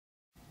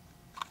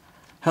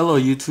Hello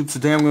YouTube,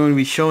 today I'm going to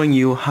be showing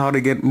you how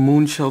to get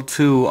Moonshell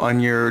 2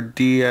 on your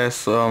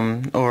DS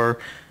or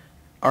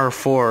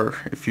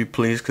R4 if you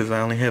please, because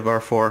I only have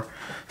R4.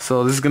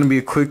 So this is going to be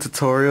a quick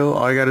tutorial.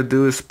 All you got to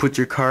do is put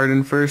your card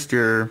in first,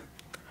 your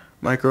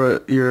micro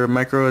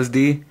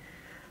SD,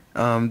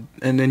 and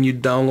then you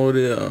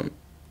download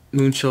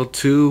Moonshell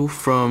 2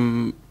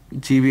 from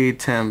GBA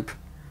Temp.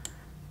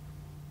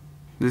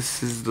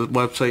 This is the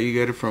website you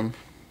get it from.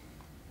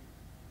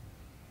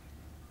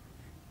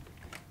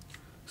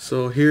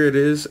 So here it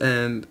is,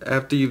 and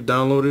after you've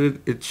downloaded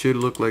it, it should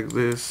look like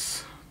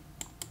this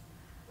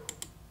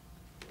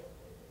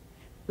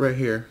right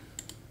here.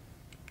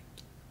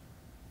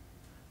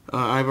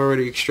 I've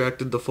already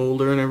extracted the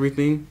folder and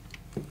everything.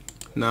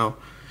 Now,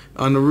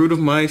 on the root of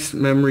my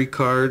memory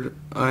card,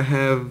 I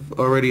have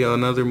already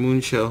another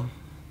Moonshell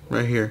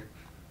right here.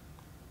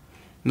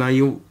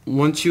 Now,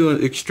 once you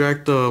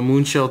extract the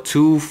Moonshell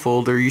 2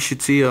 folder, you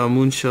should see a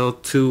Moonshell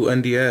 2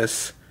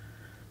 NDS.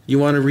 You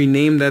want to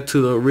rename that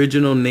to the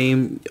original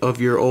name of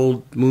your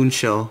old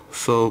Moonshell.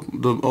 So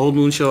the old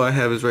Moonshell I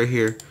have is right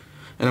here,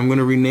 and I'm going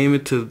to rename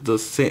it to the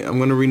same. I'm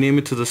going to rename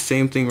it to the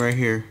same thing right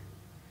here.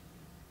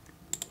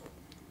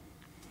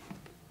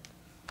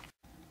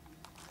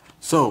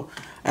 So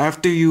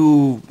after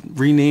you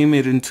rename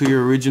it into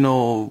your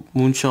original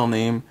Moonshell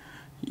name,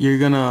 you're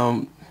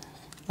gonna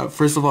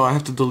first of all, I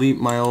have to delete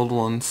my old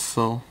ones.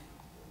 So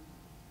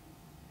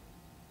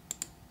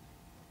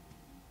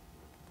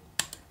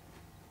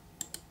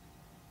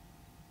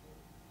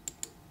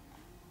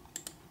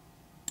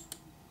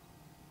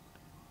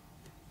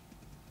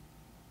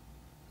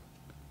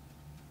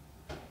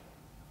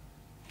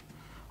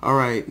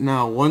alright,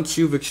 now once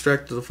you've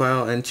extracted the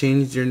file and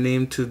changed your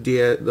name to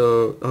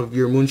of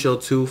your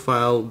Moonshell 2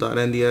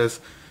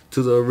 file.nds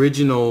to the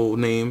original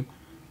name,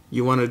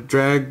 you want to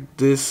drag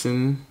this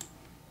in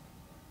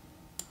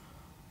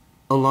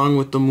along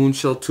with the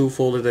Moonshell 2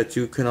 folder that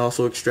you can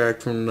also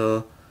extract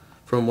from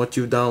what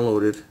you've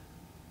downloaded.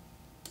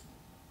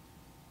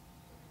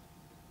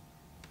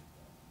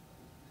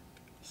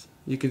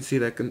 You can see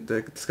that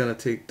it's gonna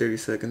take 30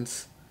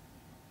 seconds.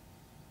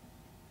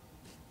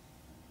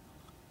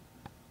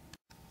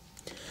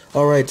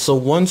 Alright, so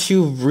once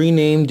you've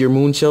renamed your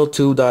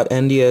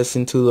moonshell2.nds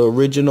into the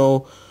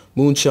original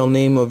Moonshell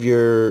name of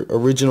your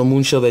original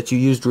Moonshell that you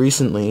used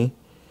recently,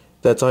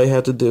 that's all you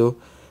have to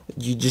do.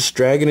 You just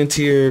drag it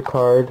into your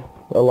card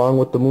along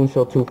with the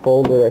Moonshell 2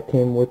 folder that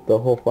came with the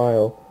whole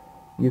file.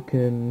 You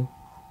can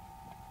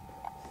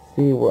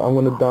see where I'm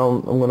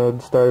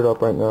gonna start it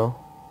up right now.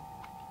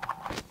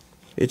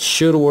 It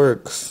should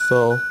work.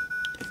 So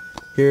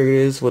here it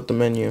is with the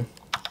menu.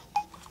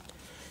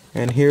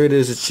 And here it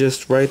is, it's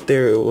just right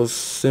there. It was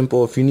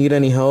simple. If you need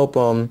any help,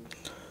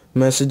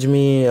 message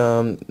me,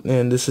 and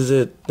this is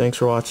it. Thanks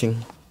for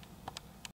watching.